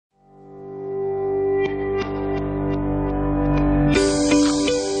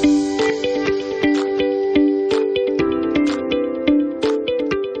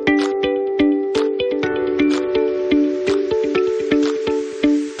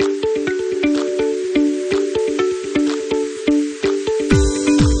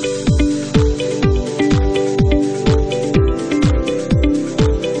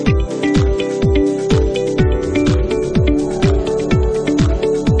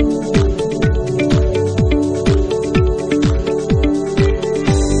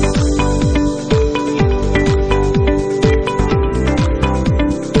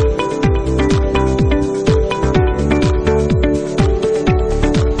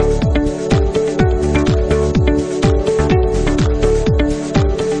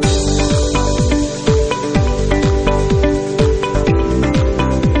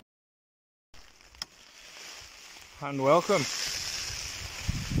and welcome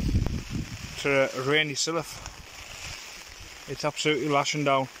to a rainy Stil. It's absolutely lashing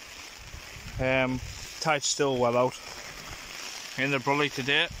down. Tide's still well out in the brully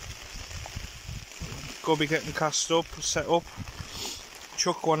today. Go be getting cast up, set up,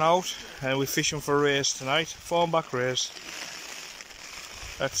 chuck one out, and we're fishing for rays tonight, thornback rays.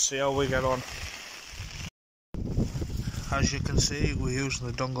 Let's see how we get on. As you can see, we're using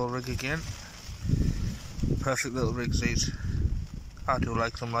the dongle rig again. Perfect little rigs these. I do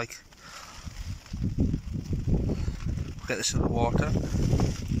like them. Get this in the water.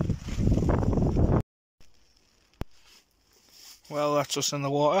 Well, that's us in the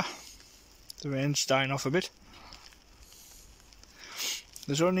water. The rain's dying off a bit.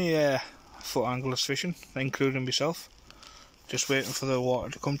 There's only 4 anglers fishing, including myself. Just waiting for the water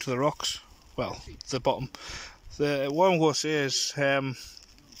to come to the rocks. Well, the bottom. What I'm going to say is,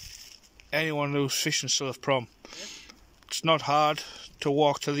 anyone who's fishing Stil prom, it's not hard to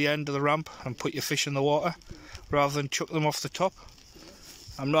walk to the end of the ramp and put your fish in the water rather than chuck them off the top.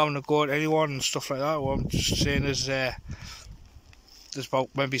 I'm not having to go at anyone and stuff like that. What I'm just saying is there's about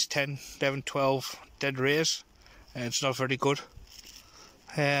maybe 10, 11, 12 dead rays, and it's not very good.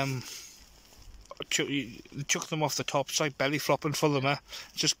 Chuck them off the top, it's like belly flopping for them,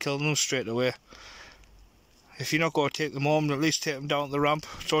 just killing them straight away. If you're not going to take them home, at least take them down the ramp.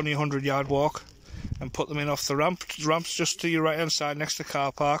 It's only a 100-yard walk, and put them in off the ramp. The ramp's just to your right hand side next to the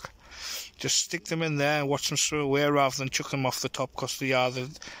car park. Just stick them in there and watch them swim away rather than chuck them off the top, because they're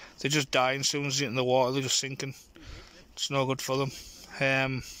just dying as soon as they get in the water. They're just sinking. It's no good for them.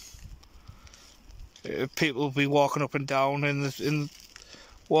 People will be walking up and down and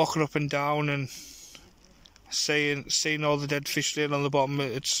seeing all the dead fish laying on the bottom.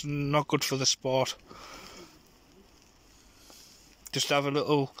 It's not good for the sport. Just have a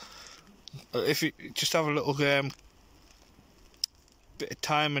little, bit of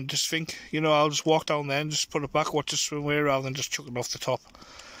time and just think, I'll just walk down there and just put it back, watch it swim away rather than just chuck it off the top.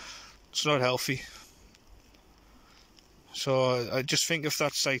 It's not healthy. So I just think if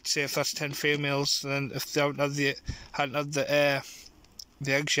that's say if that's 10 females, then if they hadn't had the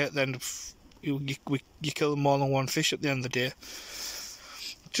eggs yet, then you kill more than one fish at the end of the day.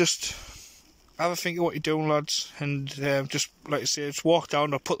 Just have a think of what you're doing, lads, and just like I say, just walk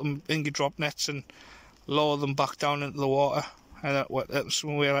down or put them in your drop nets and lower them back down into the water, and let them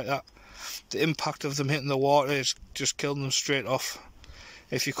swim away like that. The impact of them hitting the water is just killing them straight off.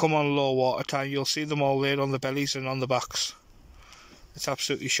 If you come on low water time, you'll see them all laid on the bellies and on the backs. It's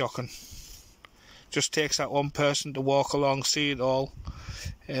absolutely shocking. Just takes that one person to walk along, see it all,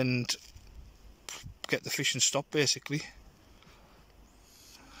 and get the fishing stopped, basically.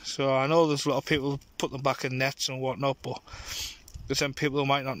 So I know there's a lot of people who put them back in nets and whatnot, but there's some people who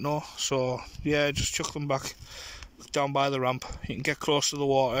might not know. So yeah, just chuck them back down by the ramp. You can get close to the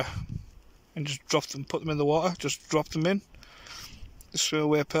water and just drop them, put them in the water, just drop them in. Just swim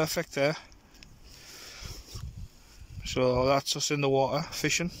away perfect there. So that's us in the water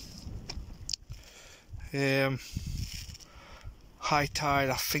fishing. High tide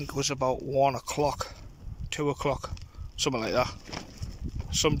I think was about 1 o'clock, 2 o'clock, something like that.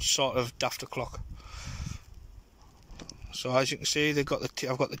 Some sort of daft o'clock. So as you can see, I've got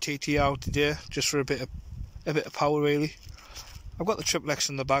the TT out today just for a bit of power really. I've got the triple X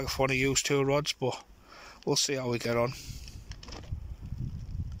in the bag if I want to use 2 rods, but we'll see how we get on.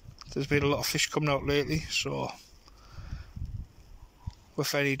 There's been a lot of fish coming out lately, so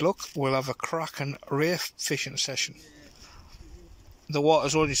with any luck we'll have a cracking ray fishing session. The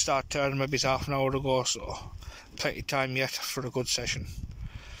water's only started turning maybe half an hour ago, so plenty of time yet for a good session.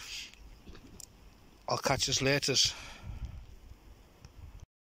 I'll catch us later.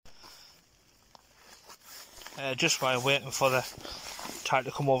 Just while waiting for the tide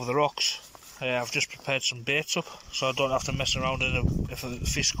to come over the rocks, I've just prepared some baits up, so I don't have to mess around if a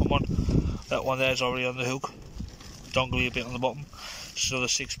fish come on. That one there's already on the hook. Dongle a bit on the bottom. Just another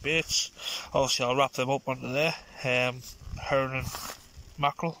 6 baits. Obviously I'll wrap them up onto there. Herring and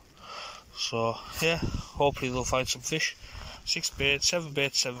mackerel. So yeah, hopefully they'll find some fish. 6 baits, 7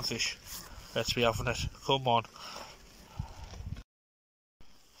 baits, 7 fish. Let's be having it. Come on.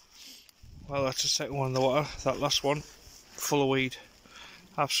 Well, that's the second one in the water. That last one, full of weed.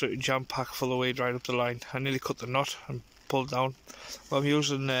 Absolutely jam-packed full of weed right up the line. I nearly cut the knot and pulled down. Well, I'm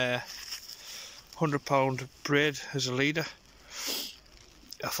using 100-pound braid as a leader.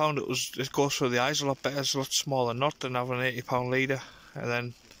 I found it goes through the eyes a lot better. It's a lot smaller knot than having an 80-pound leader and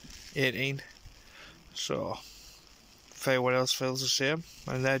then 18. So if anyone else feels the same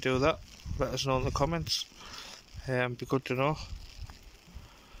and they do that, let us know in the comments. Be good to know.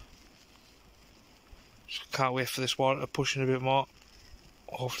 can't wait for this water to push in a bit more.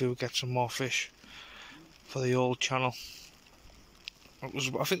 Hopefully we'll get some more fish for the old channel.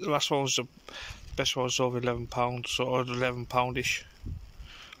 I think the last one was the best one, was over £11, so £11-ish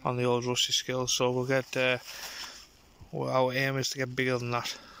on the old rusty Stil. So we'll get our aim is to get bigger than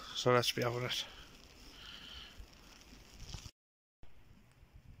that, so let's be having it.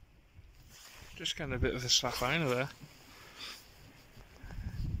 Just getting a bit of a slack liner there,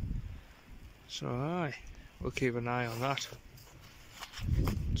 so aye, we'll keep an eye on that.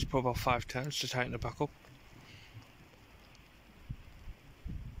 Just put about 5 turns to tighten it back up.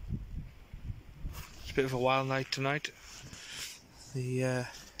 It's a bit of a wild night tonight. The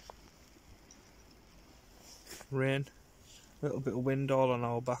rain, a little bit of wind all on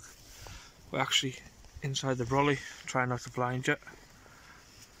our back. We're actually inside the brolly, trying not to blind you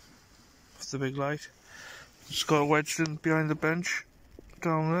with the big light. Just got wedged in behind the bench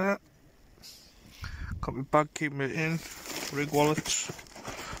down there. Got my bag keeping it in, rig wallets.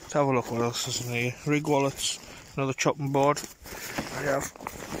 Let's have a look what else is in here. Rig wallets, another chopping board. I have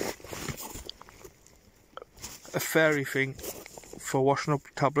a fairy thing for washing up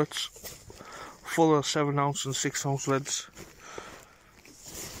tablets, full of 7-ounce and 6-ounce leads.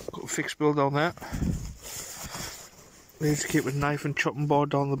 Got a fixed bill down there. Need to keep a knife and chopping board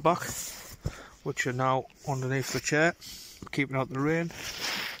down the back, which are now underneath the chair, keeping out the rain.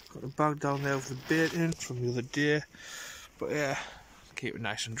 Got a bag down there with the bait in from the other day, but yeah, keep it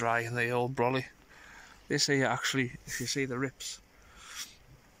nice and dry in the old brolly. They say actually, if you see the rips,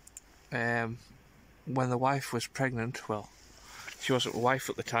 when the wife was pregnant, well, she wasn't a wife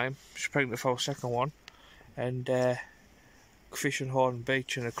at the time, she was pregnant for our second one, and fishing Horden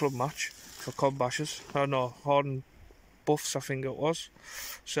Beach in a club match for cod bashers, Horden Buffs I think it was,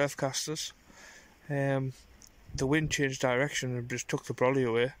 surf casters. The wind changed direction and just took the brolly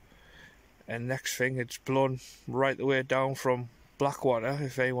away, and next thing it's blown right the way down from Blackwater,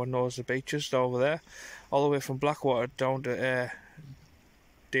 if anyone knows the beaches down over there, all the way from Blackwater down to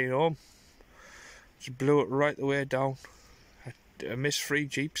Deanholm. Just blew it right the way down. I missed 3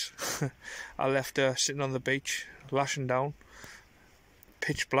 jeeps. I left her sitting on the beach, lashing down,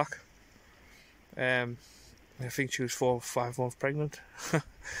 pitch black. I think she was 4 or 5 months pregnant.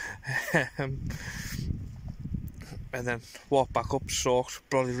 And then walked back up, soaked,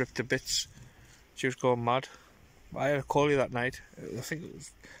 brolly ripped to bits. She was going mad. I had a collie that night. I think it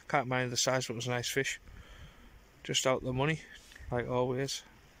was, can't mind the size, but it was a nice fish. Just out the money, like always.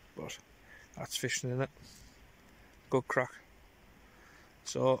 But that's fishing, innit? Good crack.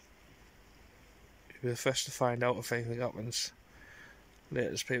 So you'll be the first to find out if anything happens.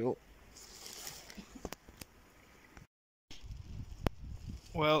 Latest, people.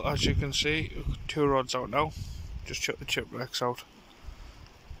 Well, as you can see, 2 rods out now. Just chuck the chipwrecks out.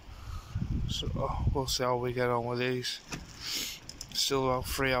 So we'll see how we get on with these. Still about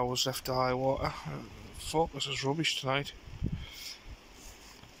 3 hours left to high water. Focus is rubbish tonight.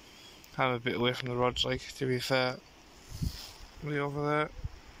 I'm a bit away from the rods, like, to be fair. Way over there.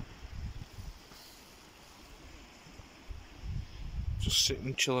 Just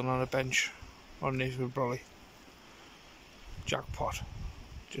sitting chilling on a bench underneath the brolly. Jackpot.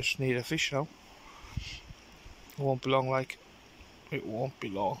 Just need a fish now. It won't be long, like. It won't be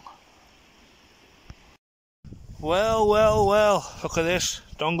long. Well, well, well. Look at this.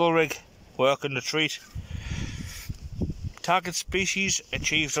 Dongle rig. Working the treat. Target species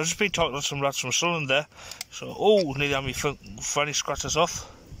achieved. I've just been talking to some lads from Sunderland there. So, oh, nearly had me funny scratches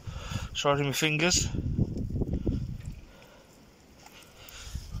off. Sorry, my fingers.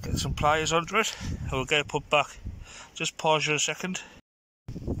 Get some pliers onto it and we'll get it put back. Just pause you a second.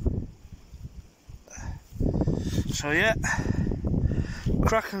 So yeah,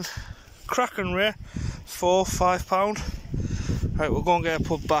 cracking rare, £4-5. Right, we'll go and get it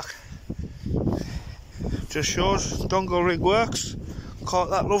put back. Just shows dongle rig works.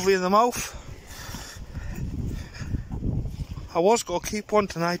 Caught that lovely in the mouth. I was going to keep one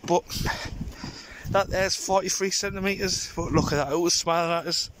tonight, but that there's 43 centimetres. But look at that, it was smiling at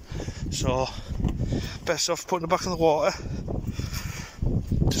us. So best off putting it back in the water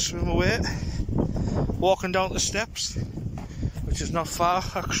to swim away. Walking down the steps, which is not far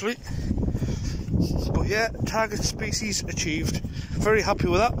actually. But yeah, target species achieved. Very happy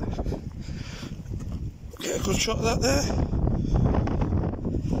with that. Get a good shot of that there.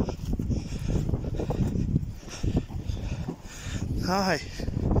 Aye,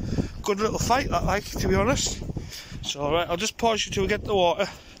 good little fight that, like, to be honest. So alright, I'll just pause you till we get the water.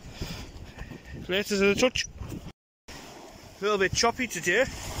 Later in a touch. A little bit choppy today.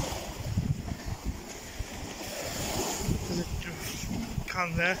 There's a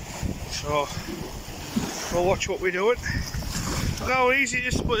can there. So We'll watch what we're doing. Look how easy it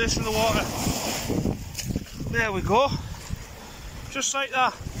is to put this in the water. There we go. Just like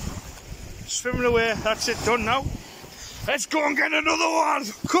that. Swimming away. That's it, done now. Let's go and get another one.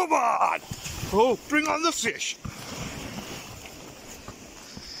 Come on. Oh, bring on the fish.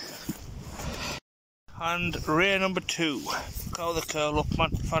 And ray number 2. Look how they curl up,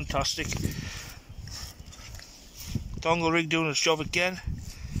 man. Fantastic. Dongle rig doing its job again.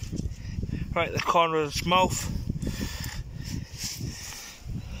 Right at the corner of its mouth.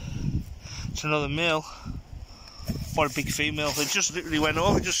 It's another male. What a big female. It just literally went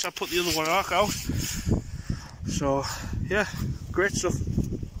over, just I put the other one arc out. So, yeah, great stuff.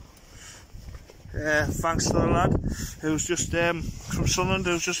 Thanks to the lad who's just from Sunderland,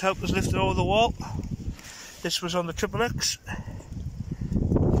 who's just helped us lift it over the wall. This was on the Triple X.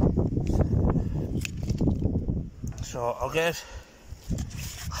 So I'll get,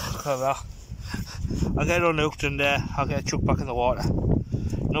 look at that. I'll get unhooked and I'll get chucked back in the water.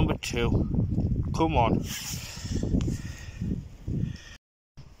 Number 2. Come on.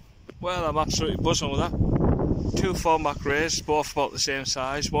 Well, I'm absolutely buzzing with that. 2 thornback rays, both about the same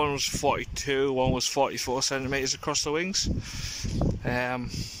size. One was 42, one was 44 centimetres across the wings. About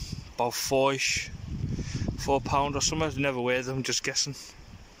 4-ish, 4 pound or something. Never weighed them, just guessing.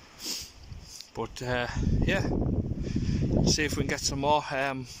 But yeah, see if we can get some more.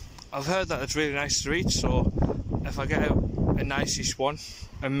 I've heard that it's really nice to eat, so if I get a nice-ish one,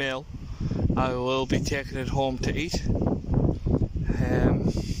 a male, I will be taking it home to eat.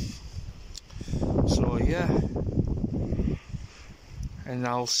 So yeah, and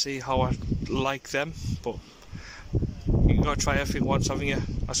I'll see how I like them, but you gotta try everything once, haven't you,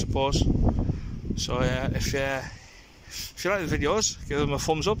 I suppose. So if you like the videos, give them a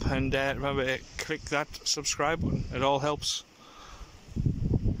thumbs up, and remember to click that subscribe button. It all helps,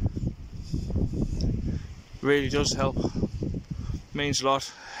 really does help, means a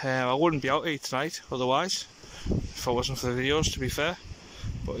lot. I wouldn't be out here tonight otherwise if I wasn't for the videos, to be fair,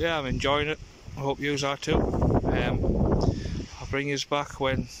 but yeah, I'm enjoying it. I hope you are too. I'll bring you back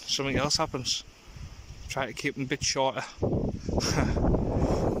when something else happens. Try to keep them a bit shorter.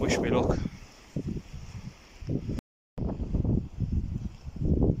 Wish me luck.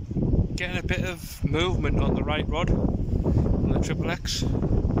 Getting a bit of movement on the right rod on the Triple X.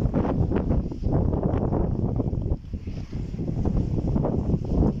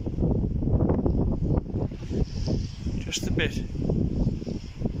 Just a bit.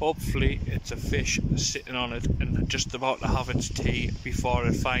 Hopefully it's a fish sitting on it and just about to have its tea before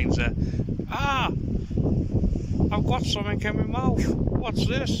it finds a... Ah! I've got something in my mouth. What's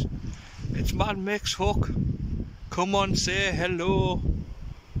this? It's Man Mix Hook. Come on, say hello.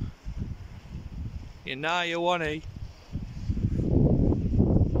 You know you want to.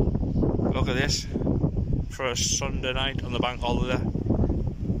 Look at this. For a Sunday night on the bank holiday.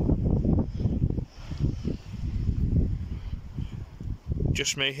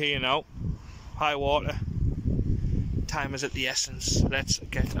 Just me here now. High water. Time is at the essence. Let's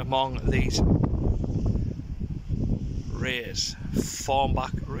get among these rays.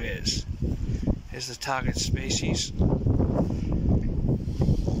 Thornback rays is the target species.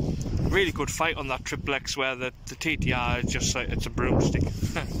 Really good fight on that Triple X, where the TTR is just like it's a broomstick.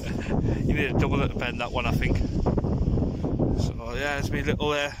 You need a double it to bend that one, I think. So yeah, it's me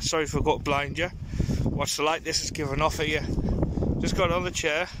little sorry for got blind you. Watch the light this is giving off at you. Just got on the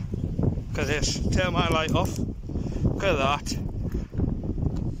chair. Look at this. Turn my light off. Look at that.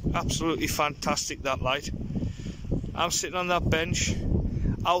 Absolutely fantastic, that light. I'm sitting on that bench,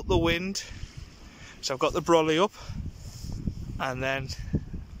 out the wind. So I've got the brolly up, and then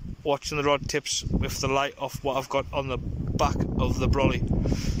watching the rod tips with the light off what I've got on the back of the brolly.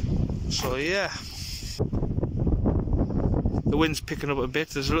 So yeah, the wind's picking up a bit.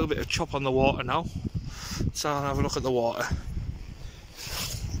 There's a little bit of chop on the water now, so I'll have a look at the water.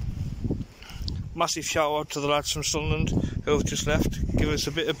 Massive shout out to the lads from Sunderland who have just left. Give us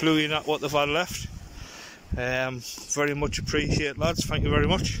a bit of bluey in at what they've had left. Very much appreciate, lads. Thank you very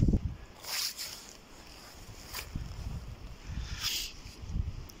much.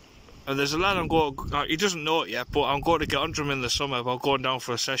 And there's a lad I'm going, he doesn't know it yet, but I'm going to get under him in the summer about going down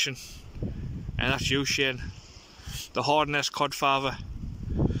for a session. And that's you, Shane, the Hardness Codfather.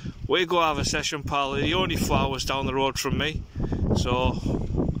 We go have a session, pal. You're only 4 hours down the road from me, so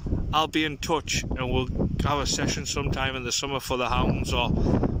I'll be in touch and we'll have a session sometime in the summer for the hounds or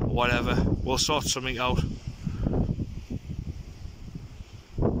whatever. We'll sort something out.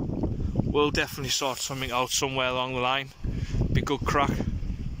 We'll definitely sort something out somewhere along the line. Be good crack.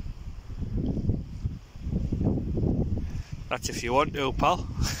 That's if you want to, pal.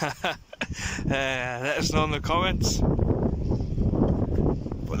 Let us know in the comments.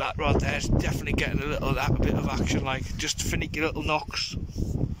 But that rod there is definitely getting a bit of action, like just finicky little knocks.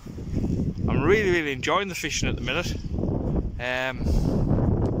 I'm really enjoying the fishing at the minute.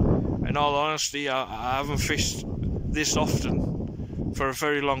 In all honesty, I haven't fished this often for a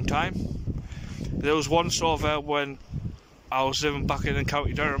very long time. There was once over when I was living back in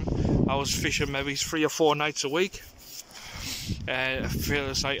County Durham, I was fishing maybe 3 or 4 nights a week. I feel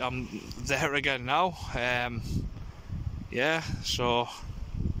it's like I'm there again now. Yeah, so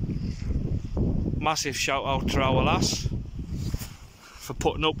massive shout out to our lass for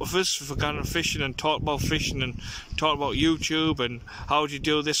putting up with us, for going fishing and talking about fishing and talking about YouTube and how do you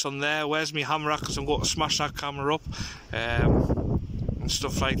do this on there, where's my hammer at because I'm going to smash that camera up, and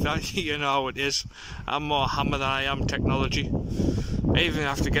stuff like that. You know how it is. I'm more hammer than I am technology. I even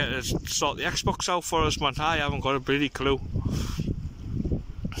have to get to sort the Xbox out for us, man. I haven't got a bloody clue.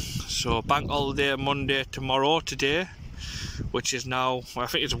 So bank holiday Monday today, which is now, I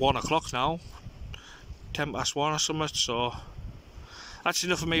think it's 1 o'clock now, 10 past 1 or something. So that's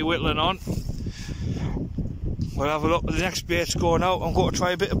enough of me whittling on. We'll have a look at the next bait's going out. I'm going to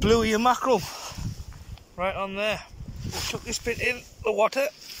try a bit of bluey and mackerel. Right on there. We'll chuck this bit in the water.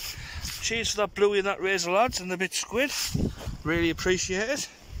 Cheers for that bluey and that razor, lads, and the bit squid. Really appreciate it.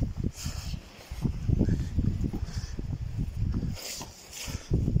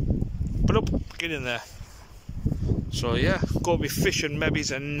 But up, get in there. So yeah, going to be fishing maybe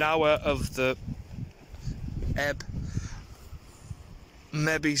an hour of the ebb.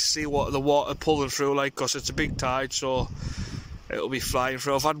 Maybe see what the water pulling through like, because it's a big tide, so it'll be flying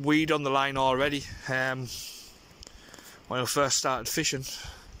through. I've had weed on the line already when I first started fishing,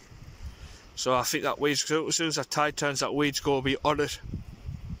 so I think that weed's, as soon as that tide turns, that weed's going to be on it.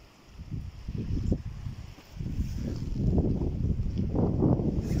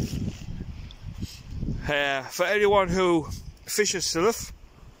 For anyone who fishes Stil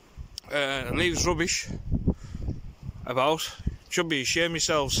and leaves rubbish about, should be ashamed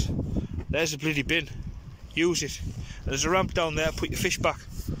yourselves. There's a bloody bin, use it. And there's a ramp down there, put your fish back.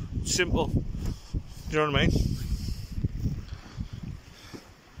 Simple. Do you know what I mean?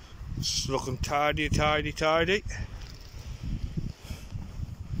 It's looking tidy.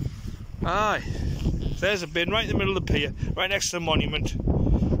 Aye, there's a bin right in the middle of the pier, right next to the monument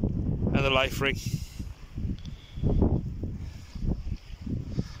and the life ring.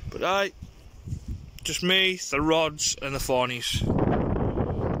 But aye, just me, the rods and the fawnies.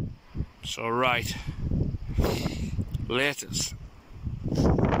 So right, laters.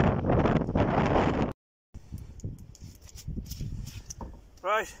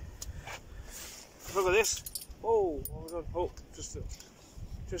 Right, look at this. Oh, what was I done? Oh,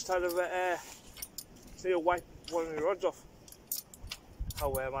 just had a see a wipe one of the rods off.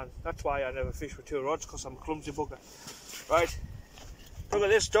 Oh man, that's why I never fish with 2 rods, because I'm a clumsy bugger. Right, look at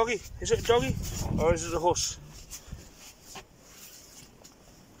this doggy. Is it a doggy or is it a huss?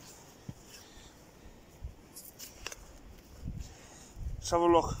 Let's have a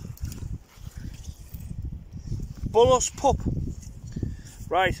look. Bullous pup.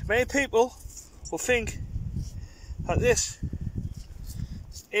 Right, many people will think that this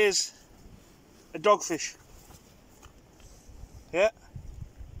is a dogfish. Yeah.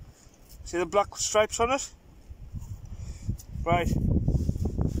 See the black stripes on it? Right.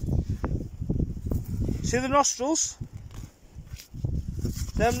 See the nostrils?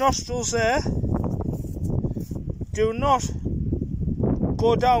 Them nostrils there do not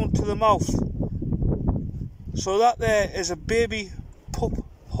go down to the mouth. So that there is a baby pup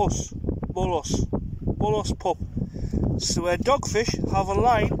huss, bullous pup. So where dogfish have a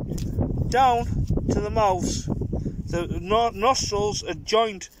line down to the mouths, the nostrils are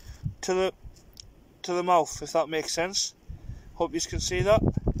joined to the mouth, if that makes sense. Hope you can see that.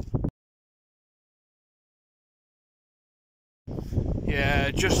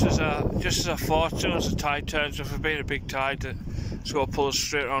 Yeah, just as I thought, as soon as the tide turns, if it's been a big tide, it's going to pull us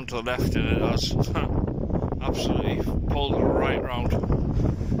straight around to the left, and it has. Absolutely pulled it right round.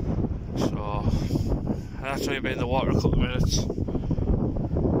 So that's only been in the water a couple of minutes.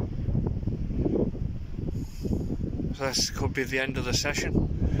 So this could be the end of the session.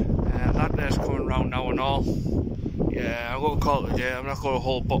 That there's coming round now and all. Yeah, I'm going to call it a day. I'm not going to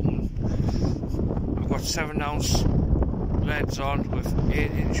hold bottom. I've got 7-ounce leads on with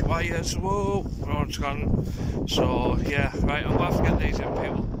 8-inch wires. Whoa, it's gone. So yeah, right, I'm going to have to get these in,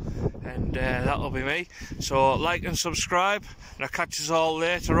 people. And that'll be me. So like and subscribe, and I'll catch us all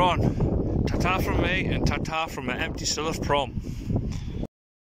later on. Ta-ta from me, and ta-ta from an empty Stil prom.